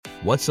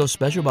What's so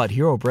special about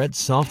Hero Bread's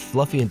soft,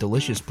 fluffy, and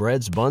delicious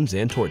breads, buns,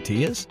 and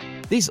tortillas?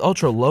 These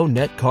ultra-low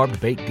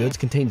net-carb baked goods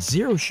contain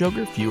zero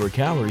sugar, fewer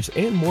calories,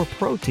 and more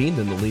protein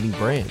than the leading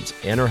brands,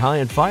 and are high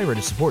in fiber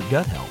to support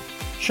gut health.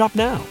 Shop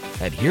now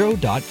at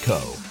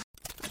hero.co.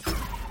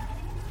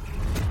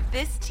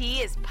 This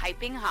tea is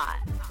piping hot.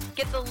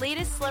 Get the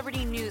latest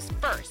celebrity news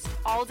first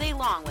all day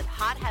long with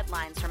hot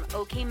headlines from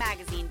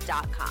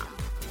okmagazine.com.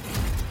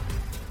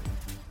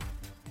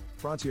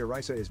 Francia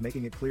Raisa is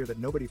making it clear that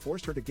nobody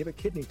forced her to give a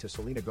kidney to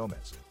Selena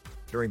Gomez.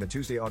 During the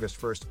Tuesday, August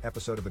 1st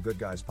episode of The Good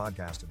Guys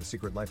podcast, The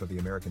Secret Life of the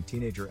American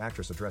Teenager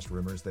actress addressed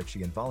rumors that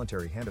she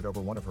involuntarily handed over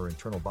one of her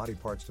internal body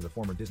parts to the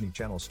former Disney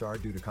Channel star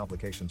due to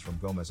complications from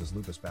Gomez's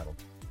lupus battle.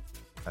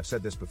 "I've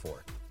said this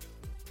before.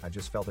 I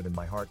just felt it in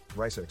my heart,"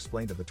 Raisa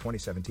explained of the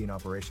 2017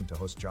 operation to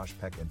host Josh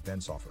Peck and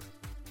Ben Salfer.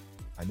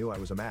 "I knew I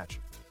was a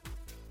match.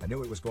 I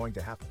knew it was going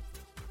to happen.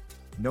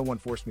 No one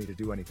forced me to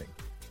do anything.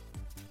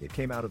 It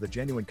came out of the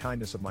genuine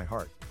kindness of my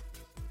heart."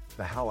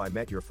 The How I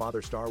Met Your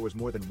Father star was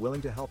more than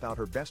willing to help out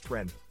her best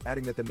friend,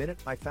 adding that the minute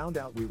I found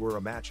out we were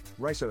a match,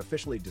 Raisa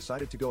officially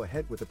decided to go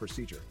ahead with the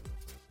procedure.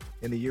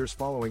 In the years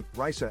following,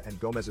 Raisa and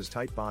Gomez's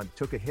tight bond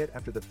took a hit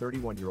after the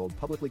 31-year-old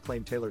publicly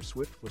claimed Taylor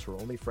Swift was her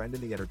only friend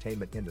in the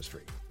entertainment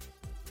industry.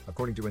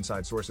 According to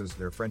inside sources,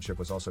 their friendship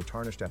was also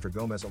tarnished after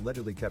Gomez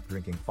allegedly kept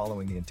drinking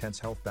following the intense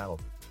health battle.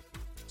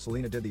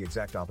 Selena did the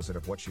exact opposite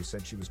of what she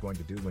said she was going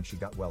to do when she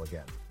got well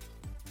again.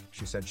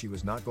 She said she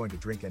was not going to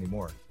drink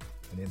anymore,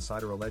 an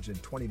insider alleged in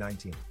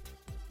 2019.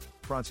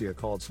 Francia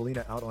called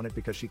Selena out on it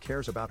because she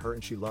cares about her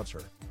and she loves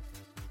her.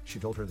 She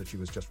told her that she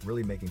was just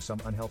really making some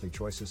unhealthy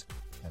choices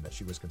and that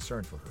she was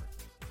concerned for her.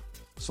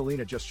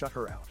 Selena just shut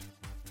her out.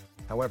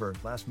 However,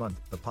 last month,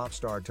 the pop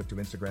star took to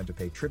Instagram to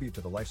pay tribute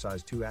to the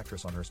life-size 2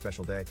 actress on her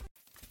special day.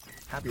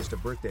 "Happiest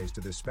of birthdays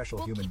to this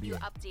special human being.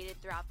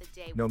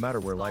 No matter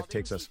where life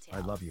takes us,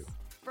 I love you."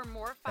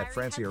 At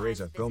Francia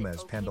Raisa,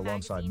 Gomez penned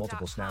alongside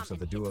multiple snaps of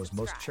the duo's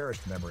most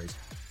cherished memories,